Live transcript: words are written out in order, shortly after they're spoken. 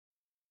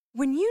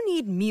When you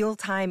need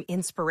mealtime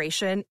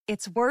inspiration,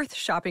 it's worth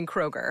shopping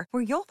Kroger,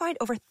 where you'll find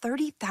over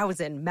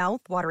 30,000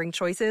 mouth-watering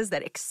choices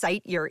that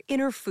excite your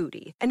inner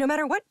foodie. And no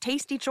matter what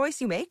tasty choice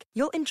you make,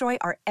 you'll enjoy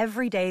our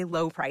everyday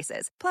low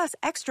prices, plus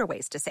extra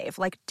ways to save,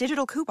 like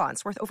digital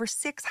coupons worth over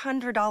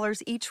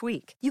 $600 each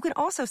week. You can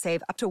also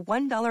save up to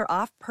 $1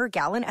 off per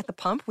gallon at the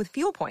pump with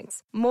fuel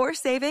points. More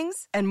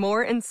savings and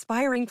more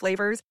inspiring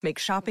flavors make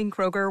shopping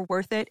Kroger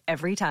worth it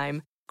every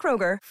time.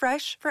 Kroger,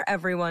 fresh for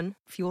everyone.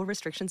 Fuel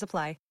restrictions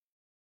apply.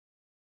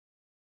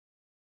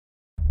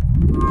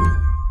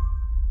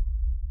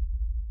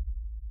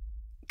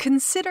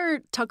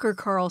 Consider Tucker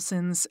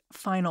Carlson's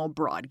final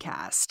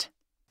broadcast.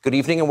 Good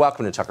evening and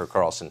welcome to Tucker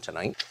Carlson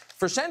Tonight.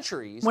 For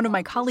centuries, one of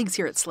my colleagues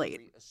here at Slate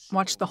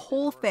watched the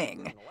whole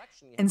thing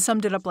and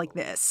summed it up like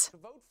this.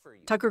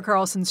 Tucker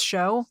Carlson's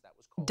show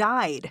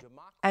died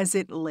as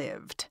it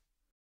lived.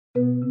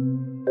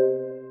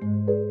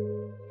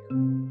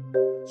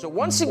 So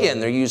once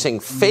again, they're using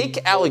fake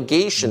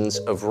allegations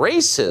of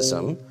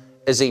racism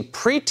as a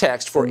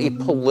pretext for a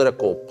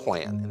political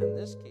plan. And in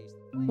this case,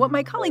 what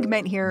my colleague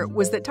meant here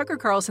was that Tucker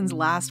Carlson's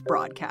last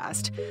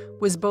broadcast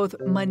was both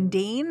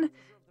mundane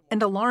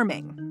and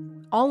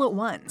alarming, all at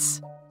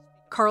once.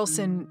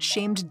 Carlson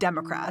shamed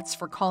Democrats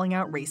for calling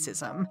out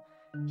racism.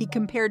 He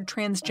compared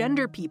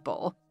transgender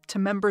people to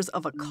members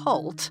of a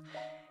cult.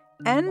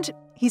 And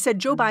he said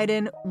Joe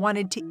Biden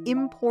wanted to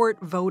import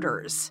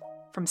voters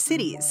from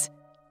cities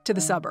to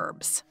the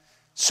suburbs.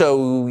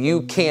 So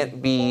you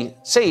can't be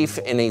safe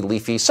in a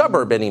leafy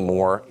suburb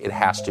anymore. It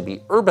has to be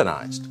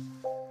urbanized.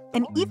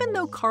 And even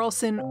though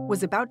Carlson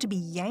was about to be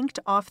yanked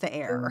off the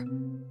air,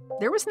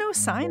 there was no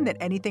sign that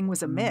anything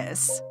was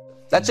amiss.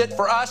 That's it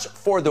for us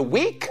for the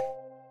week.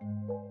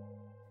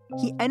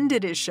 He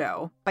ended his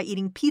show by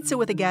eating pizza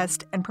with a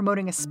guest and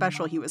promoting a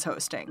special he was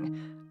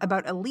hosting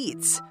about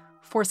elites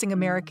forcing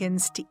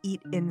Americans to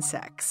eat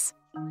insects.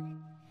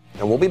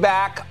 And we'll be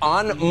back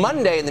on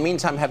Monday. In the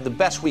meantime, have the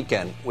best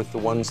weekend with the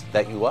ones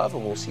that you love,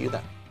 and we'll see you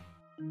then.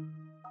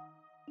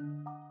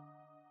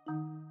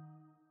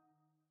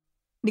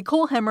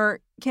 Nicole Hemmer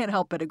can't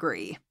help but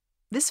agree.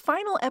 This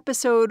final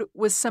episode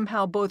was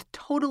somehow both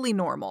totally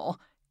normal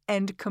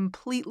and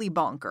completely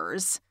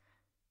bonkers.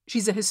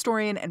 She's a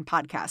historian and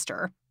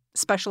podcaster,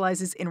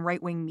 specializes in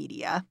right-wing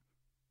media.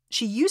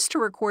 She used to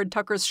record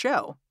Tucker's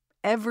show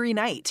every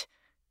night,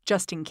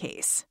 just in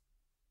case.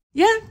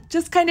 Yeah,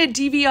 just kind of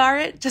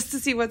DVR it just to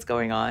see what's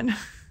going on.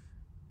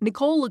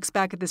 Nicole looks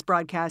back at this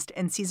broadcast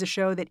and sees a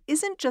show that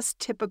isn't just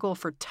typical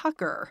for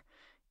Tucker.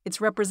 It's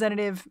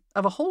representative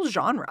of a whole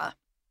genre.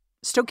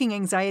 Stoking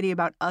anxiety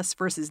about us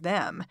versus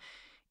them.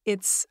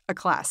 It's a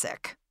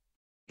classic.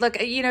 Look,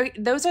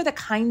 those are the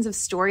kinds of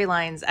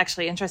storylines,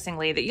 actually,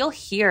 interestingly, that you'll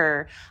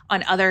hear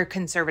on other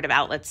conservative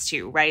outlets,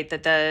 too, right?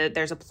 That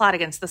there's a plot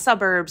against the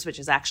suburbs, which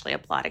is actually a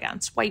plot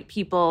against white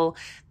people,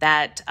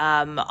 that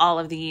all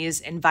of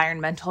these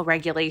environmental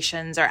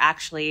regulations are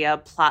actually a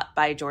plot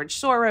by George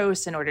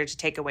Soros in order to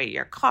take away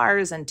your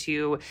cars and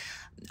to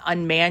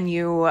unman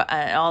you,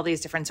 all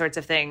these different sorts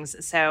of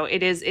things. So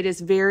it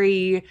is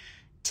very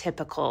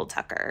typical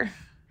Tucker.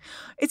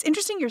 It's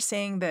interesting you're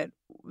saying that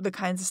the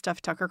kinds of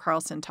stuff Tucker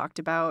Carlson talked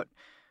about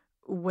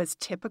was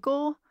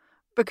typical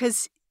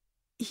because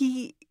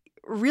he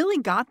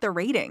really got the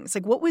ratings.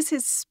 Like, what was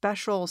his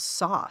special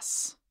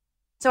sauce?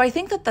 So I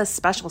think that the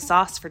special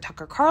sauce for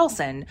Tucker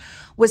Carlson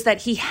was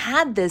that he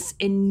had this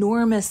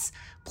enormous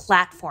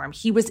platform.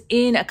 He was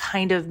in a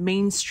kind of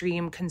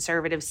mainstream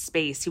conservative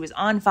space. He was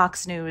on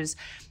Fox News.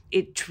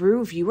 It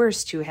drew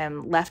viewers to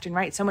him left and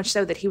right, so much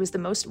so that he was the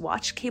most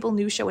watched cable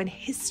news show in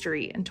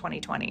history in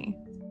 2020.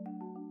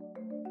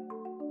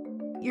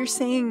 You're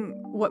saying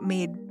what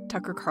made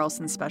Tucker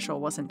Carlson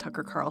special wasn't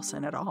Tucker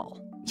Carlson at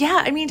all.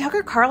 Yeah, I mean,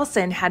 Tucker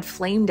Carlson had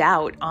flamed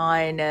out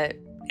on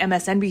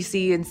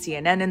MSNBC and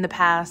CNN in the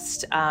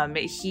past.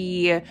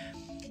 He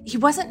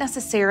wasn't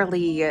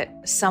necessarily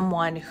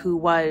someone who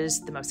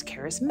was the most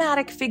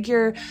charismatic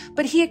figure,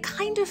 but he had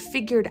kind of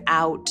figured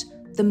out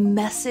the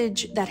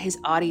message that his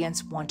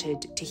audience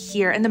wanted to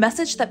hear and the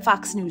message that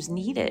Fox News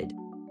needed.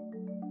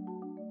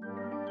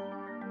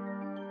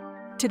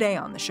 Today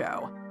on the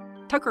show,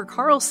 Tucker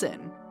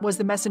Carlson was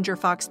the messenger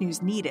Fox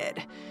News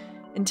needed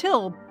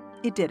until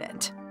it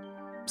didn't.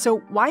 So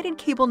why did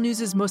cable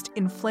news' most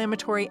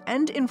inflammatory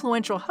and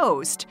influential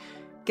host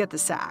get the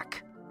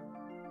sack?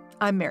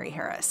 I'm Mary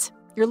Harris.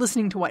 You're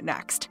listening to What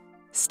Next?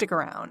 Stick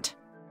around.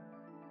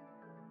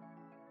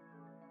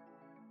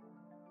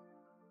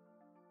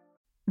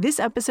 This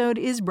episode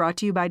is brought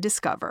to you by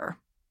Discover.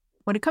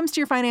 When it comes to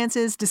your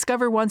finances,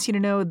 Discover wants you to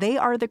know they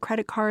are the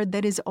credit card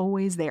that is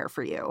always there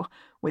for you.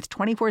 With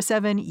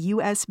 24/7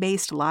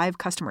 U.S.-based live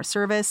customer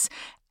service,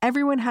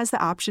 everyone has the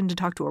option to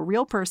talk to a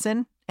real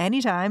person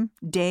anytime,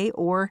 day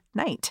or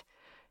night.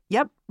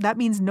 Yep, that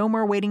means no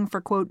more waiting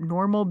for, quote,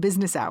 normal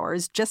business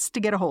hours just to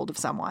get a hold of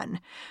someone.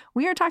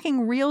 We are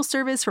talking real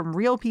service from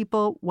real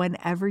people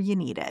whenever you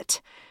need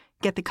it.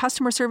 Get the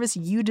customer service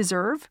you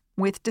deserve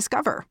with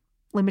Discover.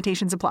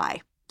 Limitations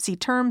apply. See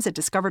terms at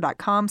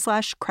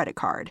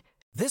discover.com/creditcard.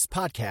 This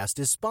podcast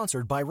is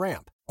sponsored by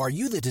Ramp. Are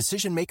you the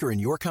decision maker in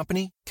your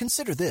company?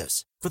 Consider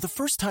this. For the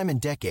first time in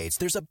decades,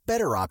 there's a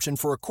better option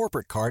for a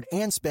corporate card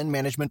and spend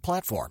management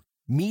platform.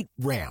 Meet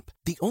Ramp,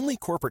 the only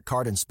corporate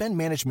card and spend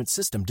management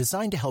system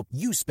designed to help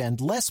you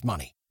spend less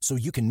money so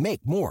you can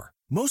make more.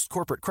 Most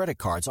corporate credit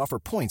cards offer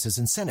points as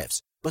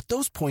incentives, but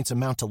those points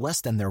amount to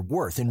less than their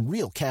worth in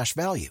real cash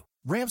value.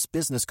 Ramp's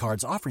business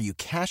cards offer you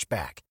cash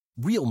back,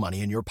 real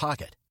money in your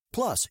pocket.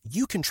 Plus,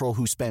 you control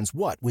who spends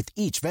what with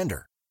each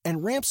vendor.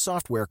 And Ramp's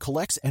software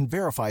collects and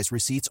verifies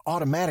receipts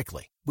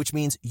automatically, which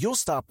means you'll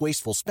stop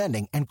wasteful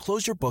spending and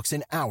close your books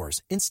in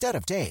hours instead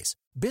of days.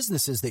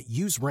 Businesses that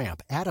use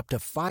Ramp add up to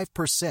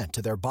 5%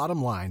 to their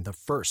bottom line the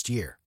first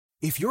year.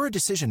 If you're a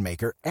decision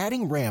maker,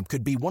 adding Ramp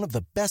could be one of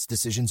the best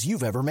decisions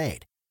you've ever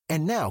made.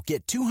 And now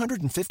get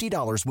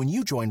 $250 when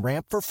you join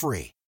Ramp for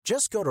free.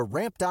 Just go to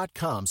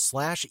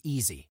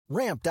ramp.com/easy.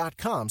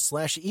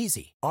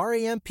 Ramp.com/easy.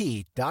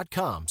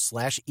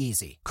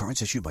 RAMP.com/easy.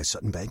 Cards issued by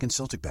Sutton Bank and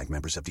Celtic Bank,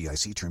 members of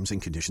FDIC. Terms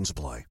and conditions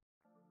apply.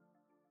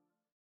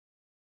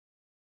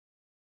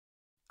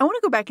 I want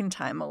to go back in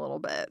time a little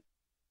bit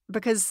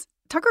because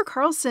Tucker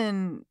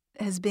Carlson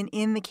has been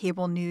in the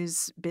cable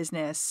news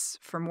business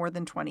for more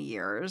than 20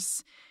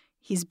 years.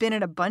 He's been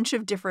at a bunch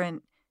of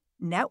different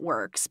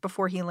networks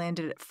before he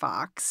landed at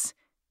Fox.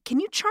 Can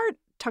you chart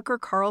Tucker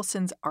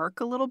Carlson's arc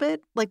a little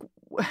bit? Like,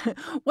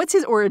 what's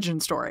his origin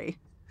story?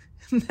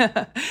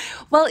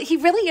 Well, he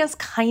really is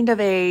kind of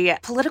a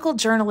political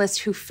journalist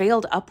who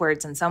failed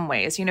upwards in some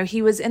ways. You know,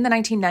 he was in the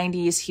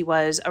 1990s. He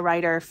was a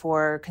writer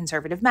for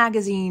conservative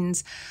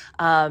magazines.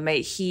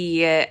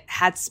 He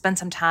had spent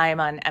some time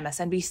on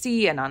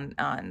MSNBC and on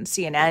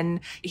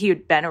CNN. He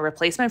had been a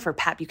replacement for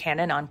Pat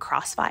Buchanan on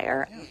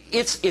Crossfire.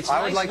 It's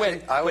I would nice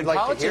like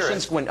to hear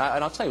it. And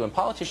I'll tell you, when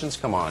politicians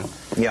come on,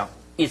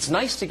 it's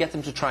nice to get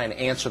them to try and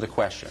answer the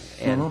question.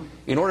 And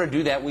in order to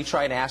do that, we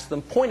try and ask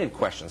them pointed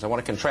questions. I want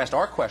to contrast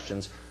our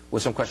questions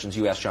with some questions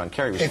you asked John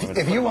Kerry.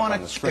 If you want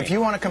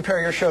to compare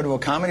your show to a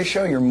comedy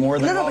show, you're more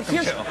than welcome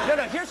to.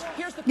 Here's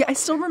the Yeah, I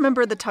still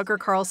remember the Tucker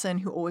Carlson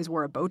who always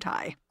wore a bow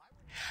tie.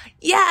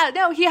 Yeah,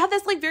 no, he had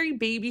this like very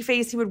baby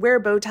face. He would wear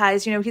bow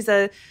ties. You know, he's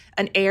an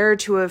heir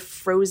to a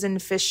frozen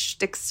fish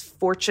sticks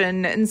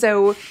fortune. And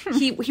so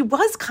he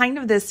was kind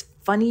of this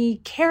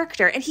funny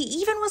character. And he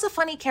even was a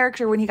funny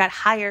character when he got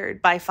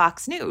hired by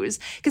Fox News,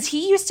 because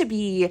he used to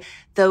be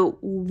the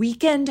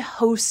weekend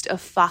host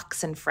of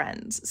Fox and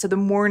Friends. So the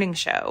morning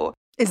show.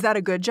 Is that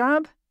a good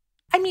job?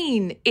 I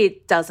mean,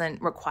 it doesn't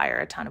require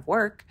a ton of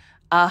work.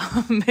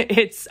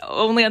 It's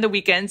only on the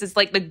weekends. It's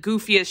like the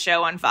goofiest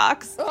show on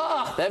Fox.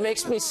 Oh, that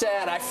makes me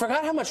sad. I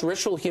forgot how much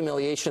ritual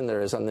humiliation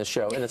there is on this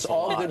show, and it's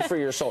all good for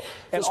your soul.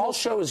 This whole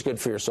show is good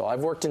for your soul. I've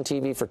worked in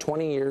TV for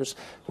 20 years,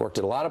 worked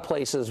at a lot of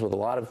places with a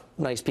lot of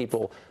nice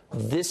people.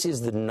 This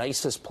is the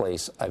nicest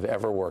place I've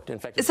ever worked. In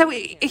fact, so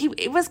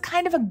it was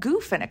kind of a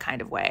goof in a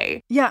kind of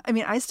way. Yeah, I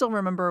mean, I still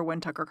remember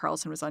when Tucker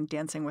Carlson was on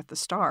Dancing with the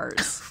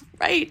Stars.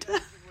 Right.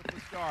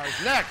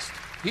 Next,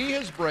 he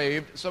has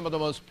braved some of the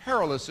most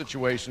perilous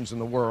situations in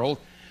the world,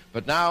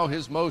 but now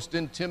his most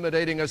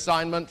intimidating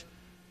assignment,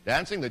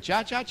 dancing the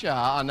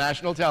cha-cha-cha on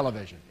national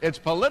television. It's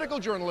political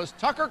journalist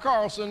Tucker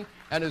Carlson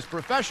and his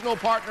professional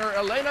partner,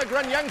 Elena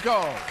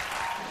Granyenko.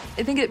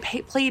 I think it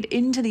played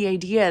into the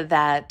idea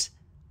that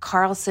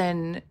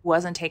Carlson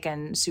wasn't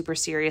taken super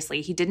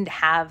seriously. He didn't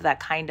have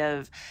that kind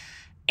of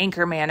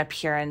anchorman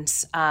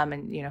appearance.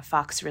 And, you know,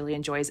 Fox really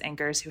enjoys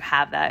anchors who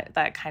have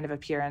that kind of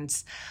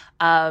appearance.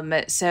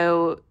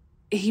 So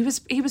he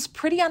was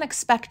pretty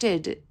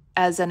unexpected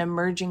as an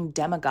emerging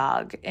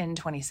demagogue in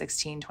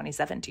 2016,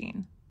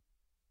 2017.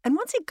 And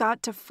once he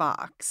got to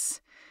Fox,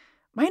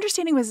 my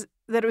understanding was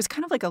that it was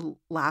kind of like a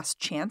last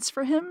chance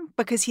for him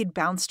because he'd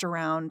bounced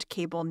around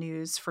cable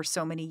news for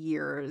so many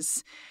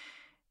years.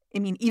 I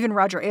mean, even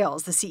Roger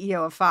Ailes, the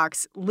CEO of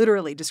Fox,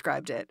 literally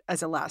described it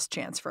as a last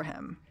chance for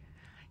him.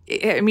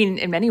 I mean,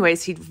 in many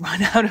ways, he'd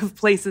run out of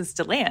places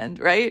to land,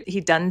 right?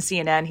 He'd done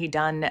CNN, he'd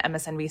done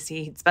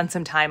MSNBC, he'd spent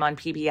some time on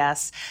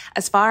PBS.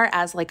 As far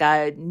as like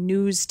a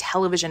news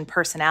television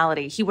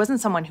personality, he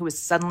wasn't someone who was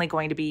suddenly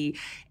going to be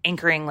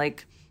anchoring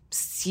like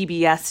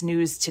CBS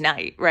News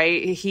Tonight,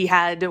 right? He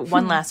had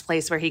one last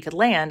place where he could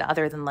land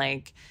other than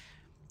like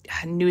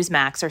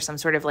Newsmax or some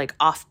sort of like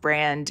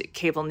off-brand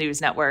cable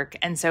news network.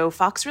 And so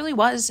Fox really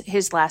was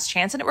his last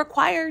chance, and it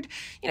required,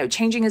 you know,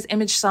 changing his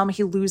image some.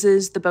 He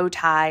loses the bow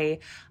tie.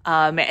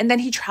 And then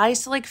he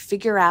tries to like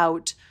figure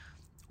out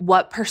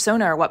what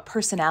persona or what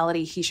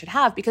personality he should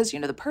have, because, you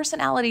know, the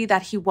personality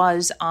that he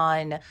was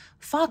on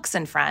Fox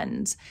and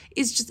Friends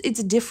is just,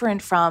 it's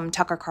different from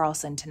Tucker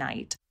Carlson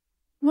tonight.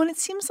 Well, it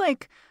seems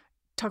like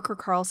Tucker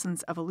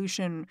Carlson's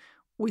evolution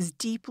was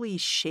deeply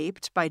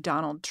shaped by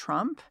Donald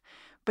Trump,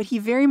 but he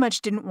very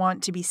much didn't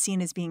want to be seen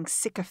as being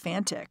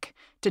sycophantic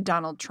to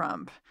Donald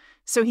Trump.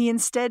 So he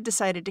instead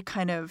decided to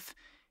kind of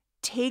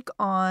take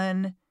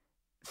on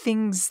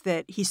things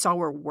that he saw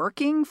were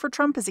working for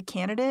Trump as a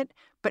candidate,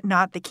 but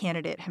not the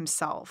candidate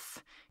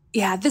himself.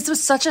 Yeah, this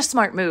was such a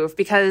smart move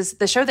because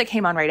the show that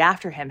came on right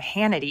after him,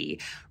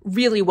 Hannity,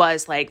 really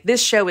was like,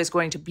 this show is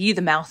going to be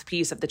the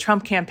mouthpiece of the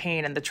Trump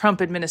campaign and the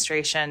Trump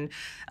administration.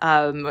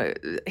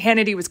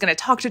 Hannity was going to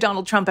talk to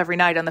Donald Trump every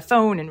night on the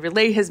phone and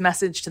relay his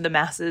message to the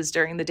masses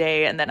during the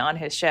day and then on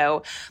his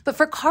show. But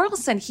for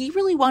Carlson, he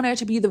really wanted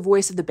to be the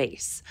voice of the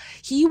base.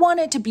 He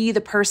wanted to be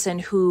the person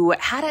who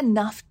had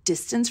enough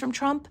distance from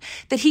Trump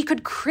that he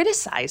could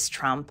criticize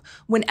Trump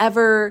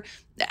whenever,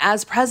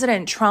 as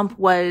president, Trump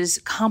was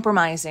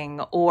compromising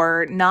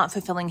or not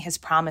fulfilling his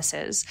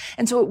promises.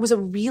 And so it was a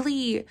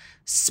really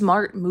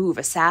smart move,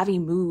 a savvy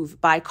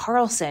move by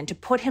Carlson to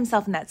put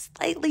himself in that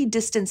slightly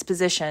distanced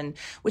position,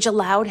 which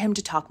allowed him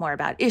to talk more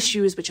about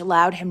issues, which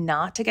allowed him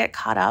not to get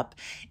caught up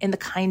in the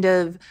kind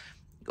of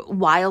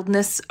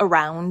wildness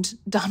around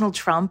Donald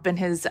Trump and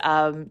his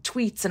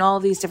tweets and all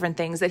of these different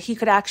things, that he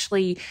could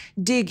actually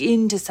dig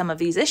into some of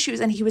these issues.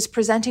 And he was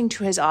presenting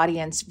to his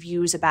audience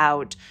views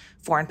about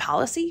foreign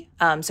policy.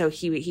 So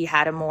he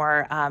had a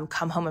more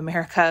come home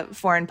America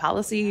foreign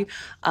policy,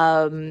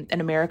 an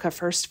America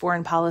first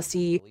foreign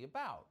policy.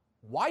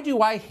 Why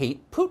do I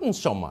hate Putin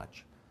so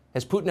much?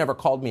 Has Putin ever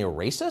called me a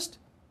racist?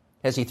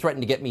 Has he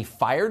threatened to get me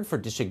fired for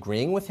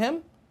disagreeing with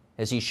him?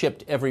 Has he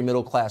shipped every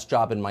middle-class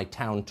job in my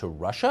town to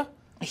Russia?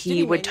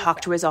 He would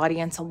talk to his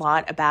audience a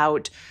lot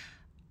about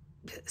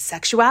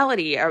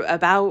sexuality,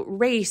 about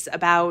race,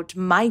 about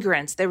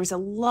migrants. There was a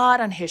lot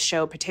on his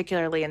show,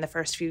 particularly in the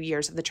first few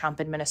years of the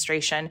Trump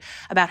administration,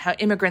 about how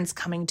immigrants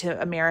coming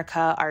to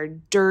America are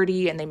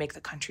dirty and they make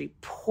the country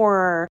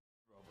poorer.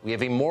 We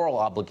have a moral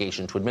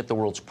obligation to admit the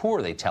world's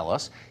poor, they tell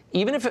us,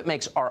 even if it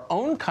makes our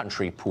own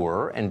country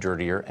poorer and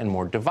dirtier and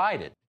more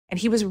divided. And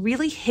he was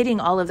really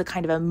hitting all of the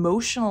kind of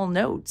emotional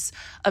notes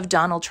of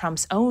Donald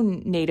Trump's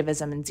own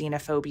nativism and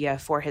xenophobia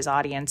for his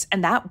audience.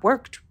 And that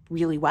worked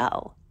really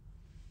well.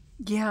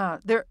 Yeah.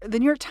 The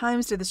New York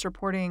Times did this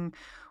reporting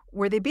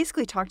where they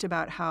basically talked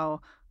about how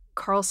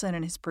Carlson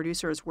and his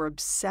producers were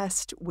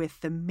obsessed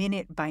with the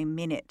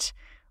minute-by-minute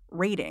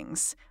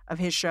ratings of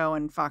his show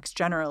and Fox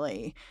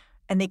generally.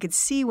 And they could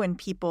see when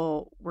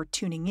people were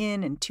tuning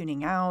in and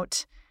tuning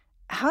out.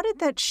 How did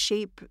that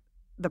shape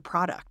the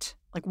product?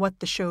 Like what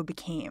the show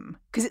became?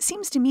 Because it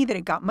seems to me that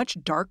it got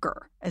much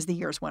darker as the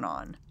years went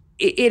on.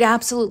 It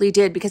absolutely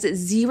did, because it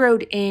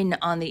zeroed in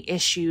on the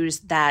issues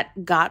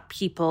that got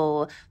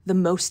people the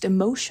most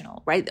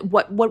emotional, right?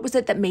 What was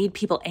it that made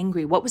people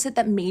angry? What was it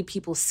that made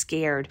people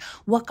scared?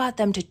 What got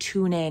them to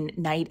tune in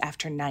night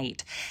after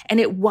night? And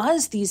it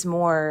was these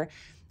more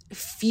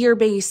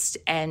fear-based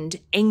and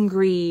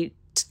angry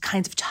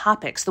kinds of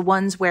topics, the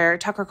ones where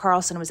Tucker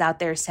Carlson was out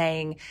there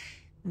saying,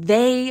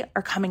 they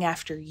are coming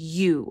after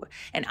you,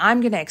 and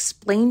I'm going to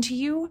explain to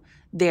you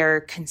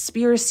their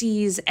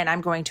conspiracies, and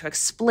I'm going to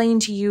explain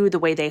to you the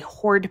way they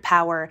hoard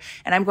power,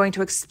 and I'm going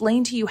to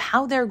explain to you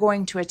how they're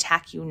going to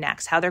attack you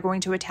next, how they're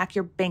going to attack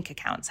your bank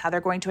accounts, how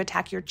they're going to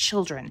attack your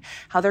children,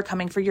 how they're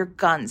coming for your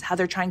guns, how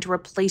they're trying to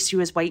replace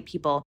you as white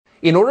people.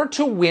 In order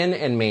to win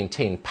and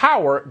maintain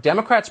power,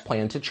 Democrats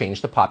plan to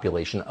change the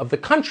population of the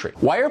country.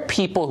 Why are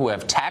people who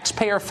have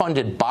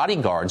taxpayer-funded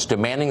bodyguards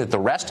demanding that the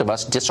rest of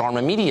us disarm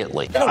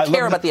immediately? They don't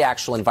care about the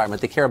actual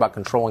environment. They care about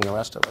controlling the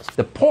rest of us.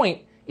 The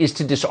point is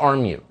to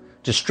disarm you,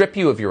 to strip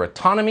you of your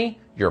autonomy,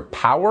 your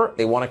power.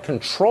 They want to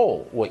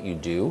control what you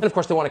do. And, of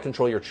course, they want to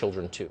control your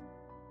children, too.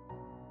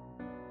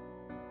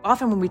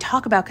 Often when we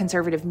talk about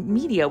conservative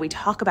media, we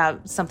talk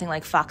about something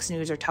like Fox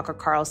News or Tucker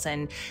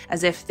Carlson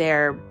as if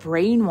they're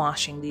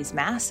brainwashing these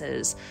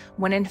masses,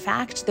 when in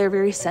fact they're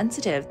very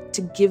sensitive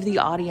to give the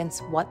audience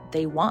what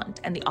they want.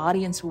 And the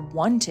audience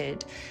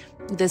wanted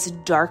this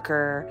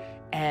darker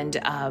and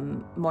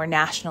more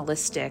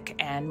nationalistic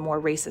and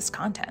more racist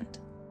content.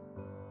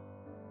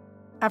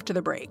 After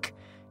the break,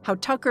 how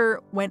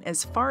Tucker went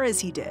as far as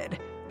he did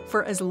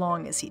for as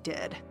long as he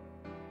did,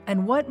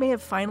 and what may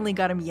have finally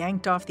got him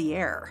yanked off the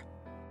air.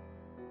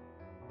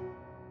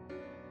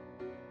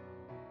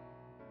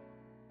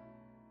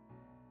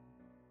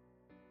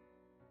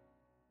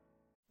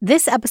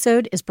 This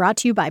episode is brought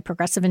to you by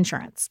Progressive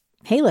Insurance.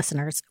 Hey,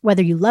 listeners,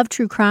 whether you love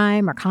true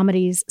crime or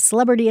comedies,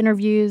 celebrity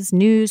interviews,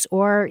 news,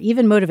 or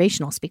even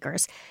motivational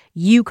speakers,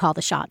 you call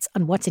the shots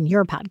on what's in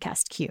your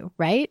podcast queue,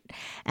 right?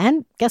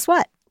 And guess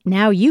what?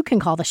 Now you can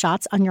call the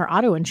shots on your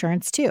auto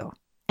insurance, too.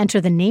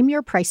 Enter the Name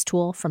Your Price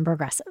tool from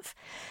Progressive.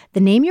 The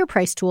Name Your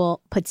Price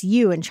tool puts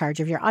you in charge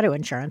of your auto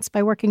insurance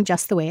by working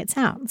just the way it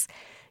sounds.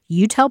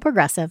 You tell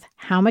Progressive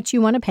how much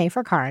you want to pay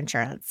for car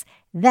insurance.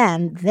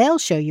 Then they'll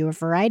show you a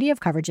variety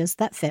of coverages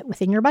that fit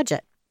within your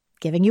budget,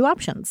 giving you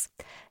options.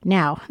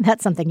 Now,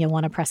 that's something you'll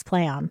want to press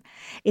play on.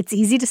 It's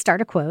easy to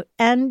start a quote,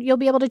 and you'll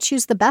be able to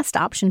choose the best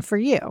option for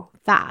you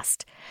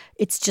fast.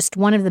 It's just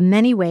one of the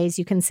many ways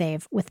you can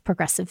save with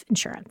Progressive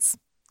Insurance.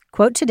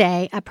 Quote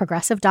today at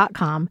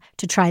Progressive.com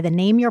to try the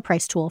Name Your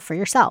Price tool for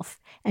yourself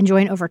and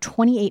join over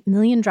 28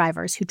 million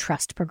drivers who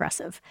trust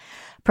Progressive.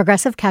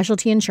 Progressive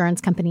Casualty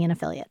Insurance Company and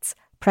Affiliates.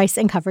 Price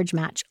and coverage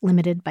match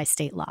limited by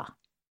state law.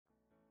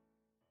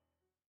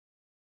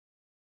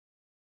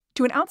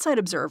 To an outside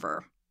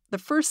observer, the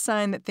first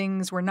sign that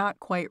things were not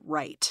quite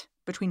right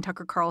between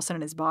Tucker Carlson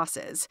and his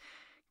bosses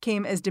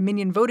came as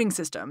Dominion voting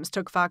systems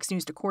took Fox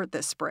News to court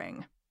this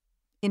spring.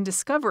 In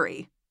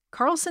discovery,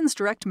 Carlson's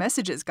direct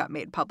messages got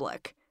made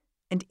public,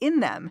 and in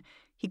them,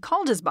 he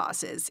called his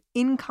bosses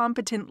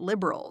incompetent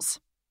liberals.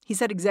 He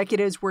said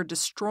executives were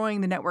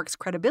destroying the network's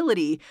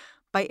credibility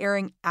by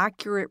airing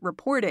accurate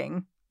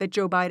reporting that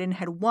Joe Biden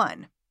had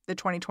won the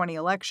 2020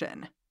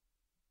 election.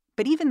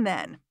 But even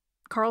then,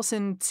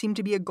 Carlson seemed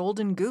to be a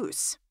golden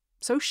goose,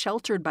 so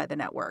sheltered by the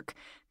network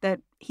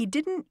that he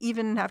didn't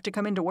even have to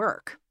come into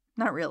work.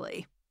 Not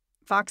really.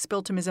 Fox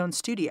built him his own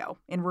studio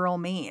in rural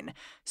Maine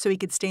so he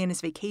could stay in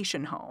his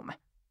vacation home.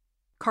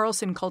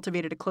 Carlson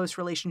cultivated a close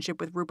relationship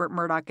with Rupert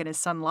Murdoch and his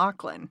son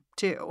Lachlan,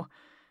 too.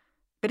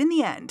 But in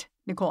the end,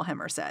 Nicole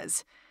Hemmer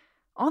says,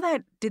 all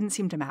that didn't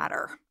seem to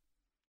matter.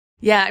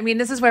 Yeah, I mean,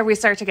 this is where we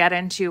start to get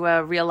into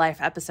a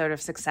real-life episode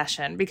of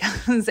Succession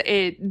because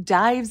it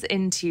dives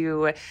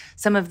into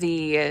some of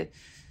the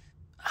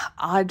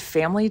odd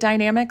family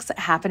dynamics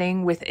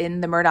happening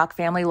within the Murdoch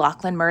family.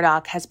 Lachlan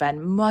Murdoch has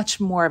been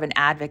much more of an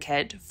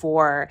advocate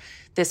for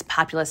this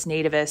populist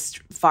nativist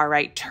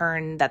far-right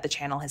turn that the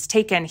channel has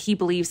taken. He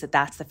believes that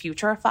that's the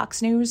future of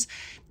Fox News.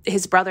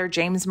 His brother,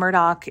 James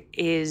Murdoch,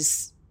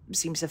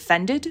 seems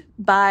offended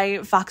by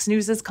Fox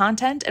News's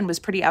content and was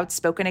pretty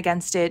outspoken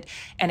against it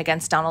and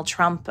against Donald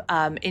Trump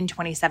in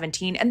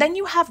 2017. And then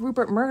you have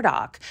Rupert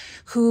Murdoch,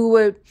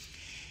 who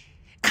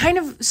kind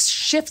of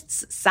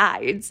shifts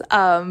sides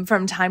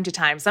from time to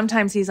time.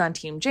 Sometimes he's on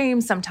Team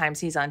James, sometimes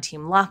he's on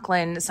Team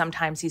Lachlan,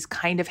 sometimes he's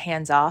kind of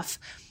hands off.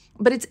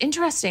 But it's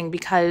interesting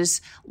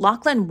because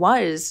Lachlan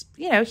was,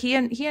 he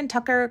and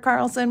Tucker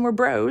Carlson were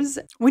bros.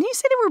 When you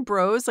say they were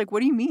bros, like,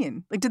 what do you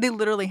mean? Like, did they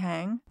literally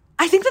hang?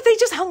 I think that they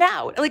just hung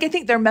out. Like, I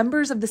think they're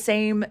members of the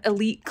same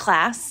elite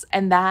class,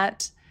 and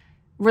that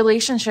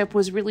relationship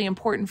was really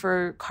important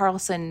for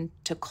Carlson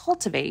to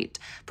cultivate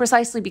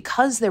precisely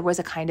because there was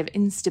a kind of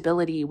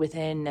instability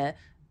within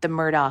the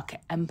Murdoch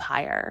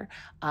empire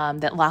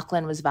that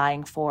Lachlan was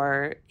vying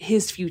for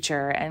his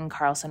future and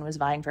Carlson was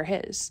vying for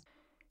his.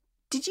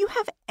 Did you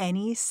have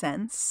any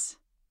sense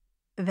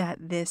that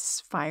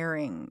this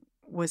firing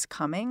was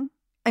coming?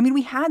 I mean,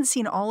 we had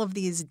seen all of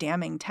these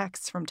damning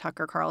texts from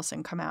Tucker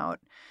Carlson come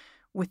out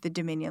with the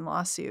Dominion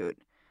lawsuit.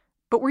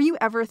 But were you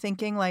ever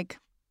thinking like,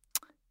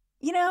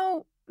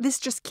 this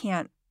just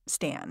can't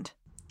stand?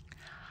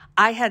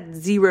 I had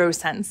zero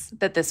sense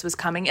that this was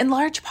coming, in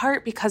large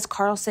part because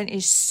Carlson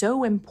is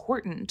so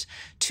important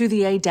to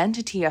the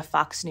identity of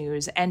Fox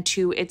News and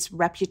to its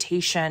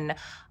reputation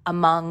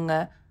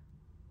among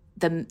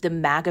the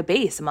MAGA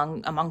base,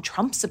 among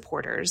Trump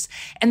supporters.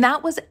 And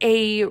that was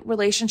a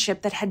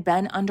relationship that had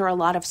been under a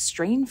lot of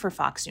strain for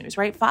Fox News,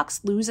 right?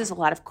 Fox loses a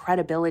lot of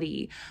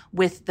credibility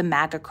with the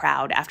MAGA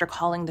crowd after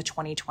calling the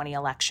 2020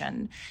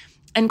 election.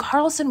 And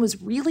Carlson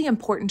was really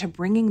important to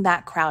bringing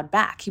that crowd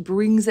back. He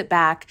brings it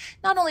back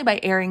not only by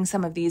airing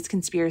some of these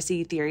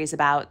conspiracy theories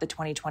about the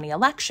 2020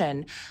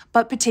 election,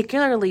 but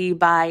particularly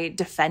by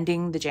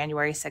defending the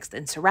January 6th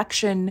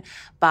insurrection,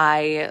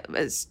 by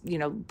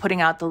putting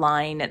out the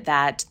line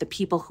that the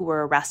people who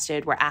were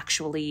arrested were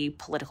actually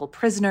political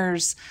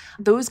prisoners.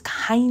 Those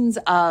kinds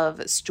of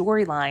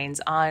storylines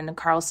on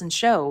Carlson's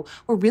show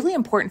were really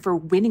important for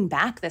winning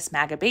back this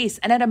MAGA base.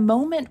 And at a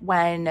moment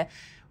when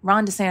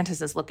Ron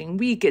DeSantis is looking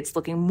weak, it's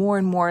looking more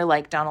and more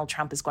like Donald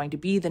Trump is going to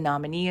be the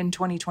nominee in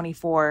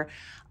 2024.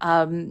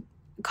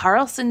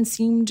 Carlson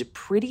seemed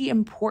pretty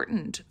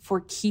important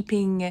for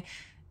keeping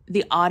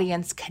the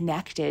audience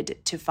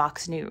connected to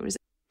Fox News.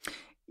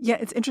 Yeah,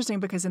 it's interesting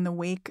because in the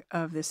wake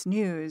of this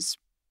news,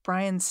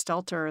 Brian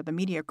Stelter, the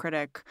media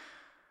critic,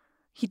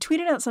 he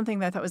tweeted out something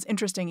that I thought was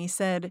interesting. He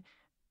said,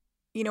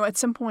 at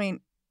some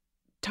point,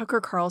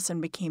 Tucker Carlson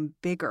became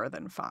bigger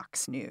than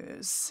Fox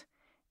News.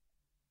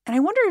 And I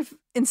wonder if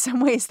in some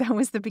ways that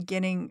was the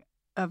beginning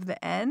of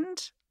the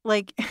end.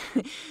 Like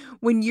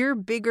when you're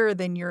bigger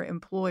than your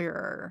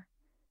employer,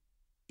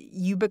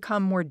 you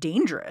become more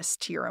dangerous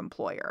to your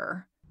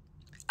employer.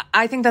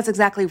 I think that's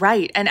exactly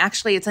right. And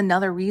actually, it's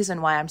another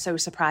reason why I'm so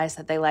surprised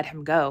that they let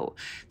him go.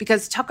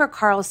 Because Tucker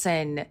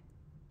Carlson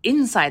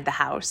inside the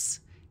house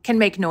can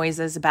make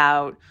noises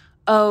about,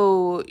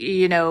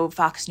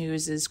 Fox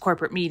News is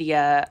corporate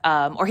media,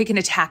 or he can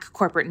attack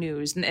corporate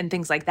news and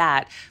things like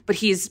that. But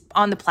he's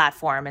on the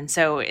platform. And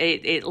so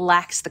it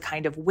lacks the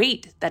kind of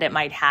weight that it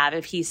might have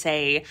if he,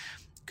 say,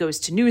 goes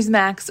to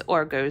Newsmax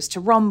or goes to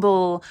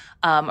Rumble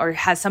or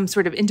has some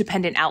sort of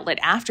independent outlet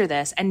after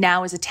this and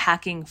now is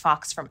attacking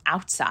Fox from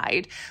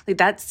outside. Like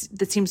that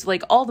seems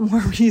like all the more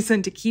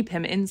reason to keep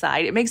him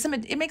inside. It makes him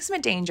a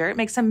danger. It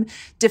makes him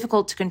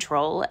difficult to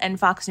control. And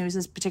Fox News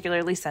is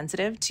particularly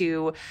sensitive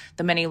to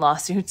the many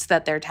lawsuits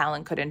that their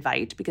talent could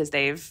invite because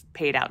they've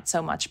paid out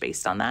so much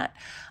based on that.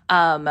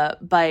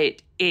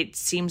 But it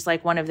seems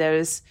like one of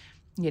those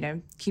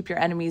keep your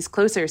enemies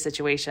closer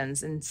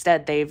situations.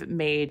 Instead, they've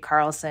made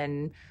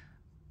Carlson,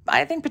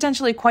 I think,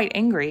 potentially quite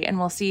angry, and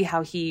we'll see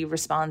how he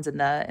responds in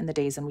the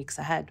days and weeks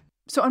ahead.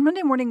 So on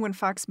Monday morning, when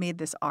Fox made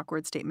this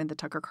awkward statement that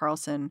Tucker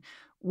Carlson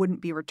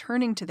wouldn't be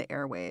returning to the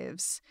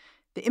airwaves,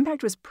 the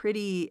impact was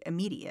pretty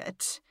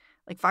immediate.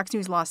 Like Fox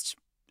News lost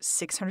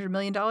 $600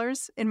 million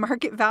in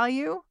market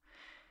value.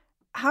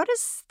 How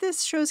does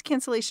this show's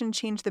cancellation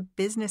change the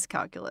business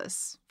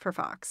calculus for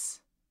Fox?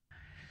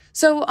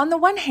 So on the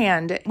one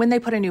hand, when they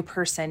put a new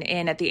person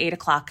in at the 8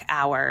 o'clock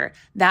hour,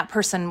 that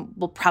person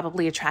will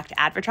probably attract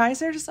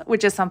advertisers,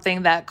 which is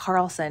something that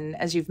Carlson,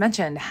 as you've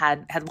mentioned,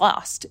 had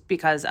lost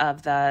because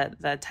of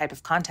the type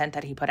of content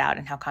that he put out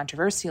and how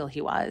controversial he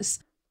was.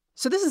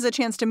 So this is a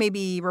chance to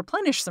maybe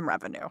replenish some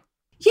revenue.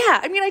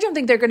 Yeah, I mean, I don't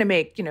think they're going to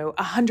make,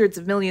 hundreds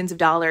of millions of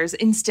dollars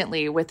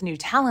instantly with new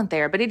talent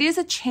there, but it is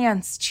a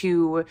chance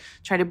to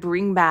try to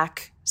bring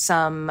back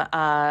some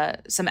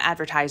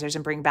advertisers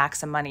and bring back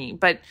some money.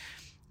 But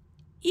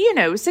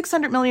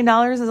 $600 million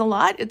is a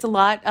lot. It's a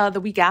lot. The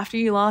week after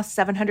you lost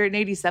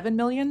 $787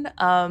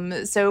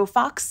 million. So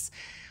Fox,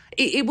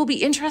 it will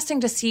be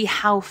interesting to see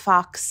how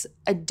Fox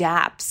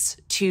adapts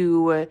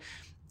to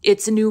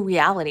its new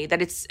reality,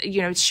 that its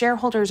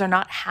shareholders are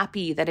not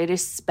happy that it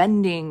is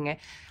spending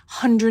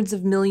hundreds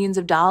of millions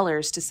of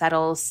dollars to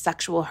settle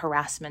sexual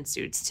harassment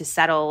suits, to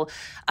settle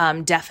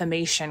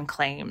defamation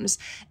claims.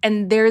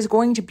 And there's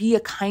going to be a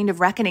kind of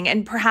reckoning.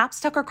 And perhaps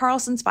Tucker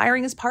Carlson's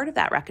firing is part of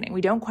that reckoning.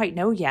 We don't quite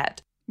know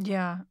yet.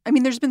 Yeah. I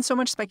mean, there's been so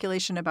much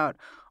speculation about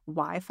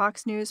why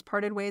Fox News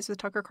parted ways with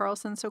Tucker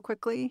Carlson so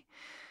quickly.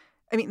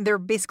 I mean, there are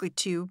basically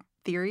two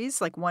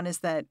theories. Like, one is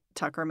that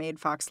Tucker made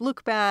Fox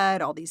look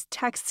bad. All these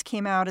texts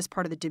came out as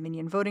part of the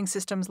Dominion voting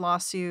systems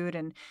lawsuit,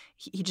 and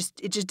it just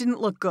didn't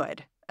look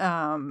good.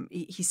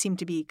 He seemed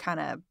to be kind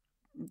of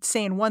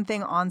saying one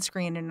thing on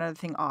screen and another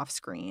thing off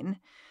screen.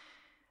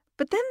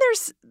 But then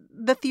there's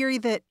the theory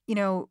that,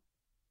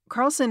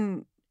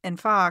 Carlson and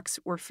Fox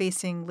were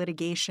facing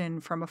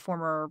litigation from a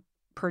former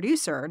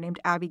producer named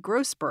Abby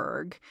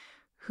Grossberg,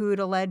 who'd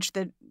alleged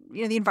that,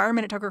 the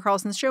environment at Tucker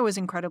Carlson's show was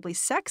incredibly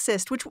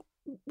sexist, which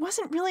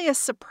wasn't really a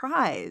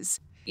surprise.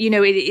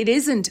 It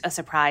isn't a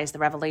surprise, the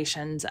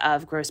revelations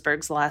of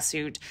Grossberg's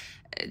lawsuit.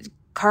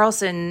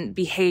 Carlson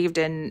behaved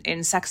in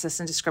sexist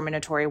and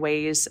discriminatory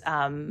ways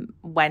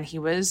when he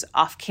was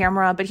off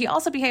camera, but he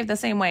also behaved the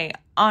same way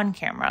on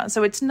camera.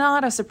 So it's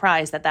not a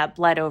surprise that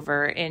bled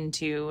over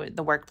into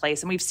the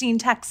workplace. And we've seen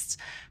texts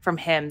from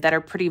him that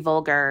are pretty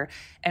vulgar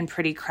and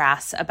pretty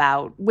crass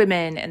about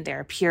women and their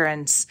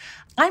appearance.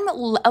 I'm a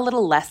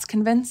little less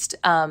convinced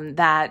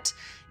that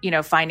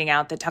finding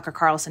out that Tucker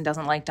Carlson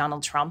doesn't like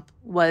Donald Trump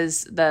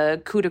was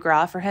the coup de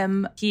grace for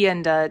him. He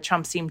and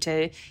Trump seemed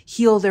to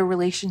heal their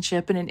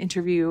relationship in an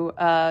interview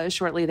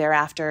shortly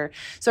thereafter.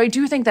 So I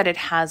do think that it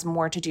has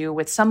more to do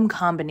with some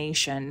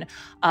combination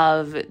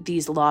of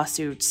these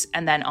lawsuits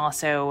and then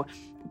also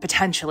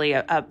potentially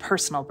a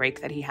personal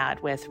break that he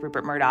had with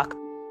Rupert Murdoch.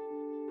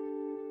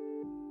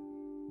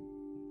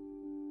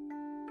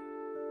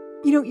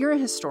 You're a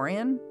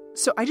historian.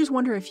 So I just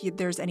wonder if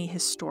there's any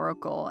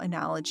historical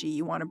analogy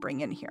you want to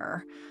bring in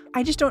here.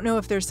 I just don't know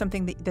if there's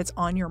something that's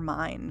on your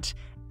mind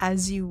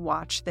as you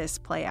watch this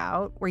play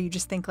out where you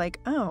just think like,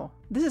 oh,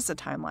 this is a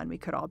timeline we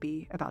could all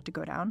be about to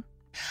go down.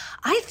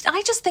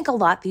 I just think a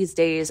lot these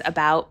days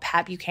about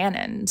Pat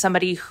Buchanan,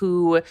 somebody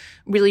who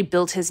really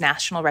built his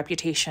national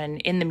reputation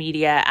in the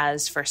media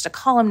as first a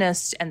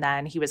columnist, and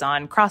then he was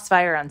on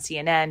Crossfire on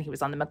CNN. He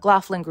was on the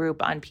McLaughlin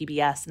Group on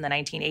PBS in the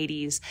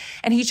 1980s.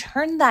 And he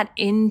turned that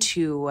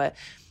into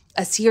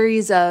a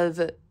series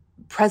of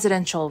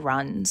presidential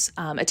runs,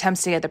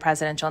 attempts to get the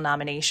presidential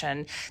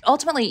nomination.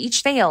 Ultimately,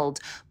 each failed,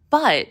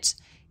 but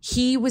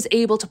he was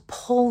able to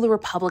pull the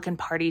Republican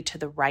Party to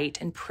the right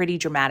in pretty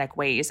dramatic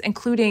ways,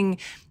 including,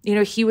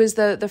 he was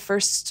the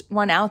first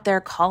one out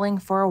there calling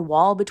for a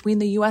wall between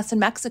the U.S. and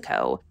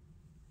Mexico.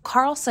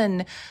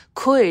 Carlson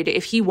could,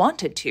 if he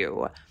wanted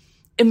to,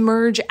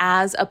 emerge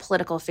as a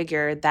political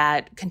figure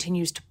that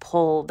continues to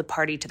pull the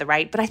party to the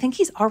right. But I think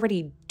he's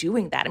already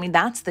doing that. I mean,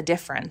 that's the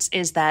difference,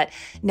 is that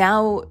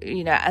now,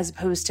 as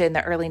opposed to in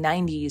the early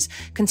 90s,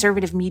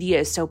 conservative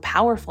media is so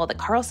powerful that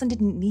Carlson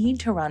didn't need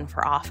to run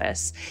for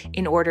office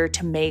in order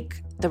to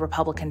make the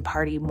Republican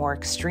Party more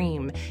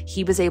extreme.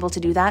 He was able to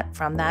do that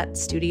from that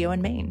studio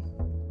in Maine.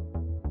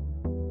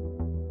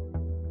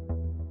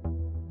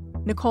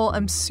 Nicole,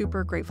 I'm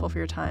super grateful for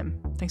your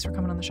time. Thanks for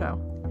coming on the show.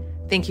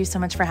 Thank you so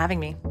much for having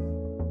me.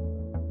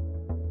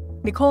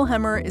 Nicole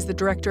Hemmer is the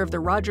director of the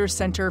Rogers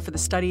Center for the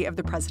Study of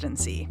the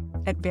Presidency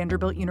at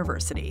Vanderbilt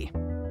University.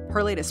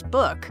 Her latest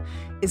book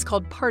is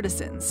called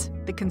Partisans: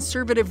 The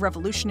Conservative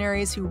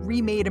Revolutionaries Who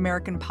Remade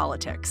American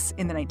Politics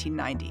in the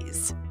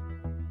 1990s.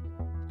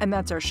 And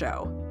that's our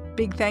show.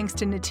 Big thanks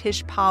to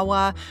Nitish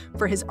Pawa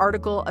for his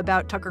article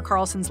about Tucker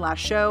Carlson's last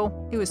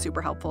show. It was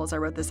super helpful as I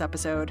wrote this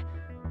episode.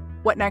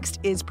 What Next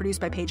is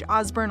produced by Paige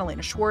Osborne,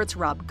 Elena Schwartz,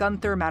 Rob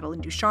Gunther,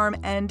 Madeline Ducharme,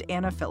 and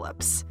Anna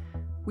Phillips.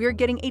 We are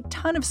getting a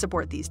ton of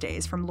support these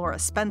days from Laura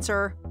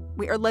Spencer.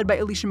 We are led by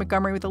Alicia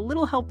Montgomery with a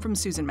little help from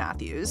Susan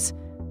Matthews.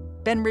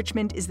 Ben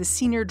Richmond is the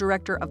Senior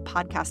Director of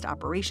Podcast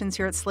Operations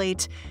here at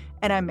Slate.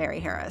 And I'm Mary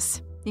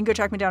Harris. You can go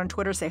track me down on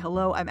Twitter, say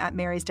hello. I'm at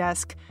Mary's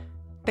Desk.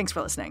 Thanks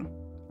for listening.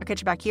 I'll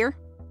catch you back here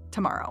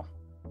tomorrow.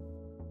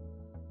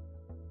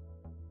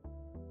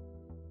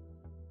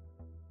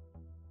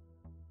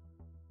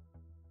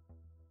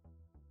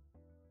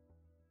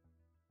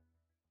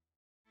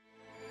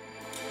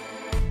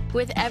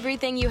 With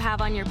everything you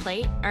have on your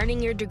plate, earning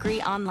your degree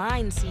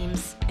online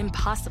seems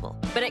impossible.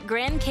 But at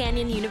Grand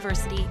Canyon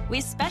University, we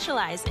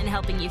specialize in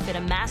helping you fit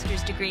a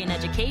master's degree in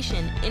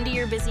education into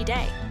your busy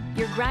day.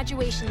 Your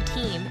graduation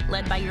team,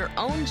 led by your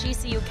own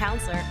GCU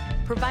counselor,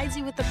 provides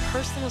you with the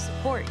personal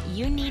support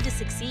you need to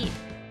succeed.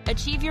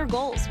 Achieve your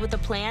goals with a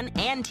plan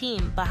and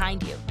team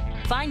behind you.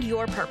 Find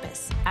your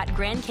purpose at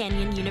Grand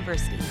Canyon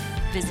University.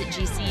 Visit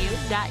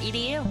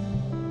gcu.edu.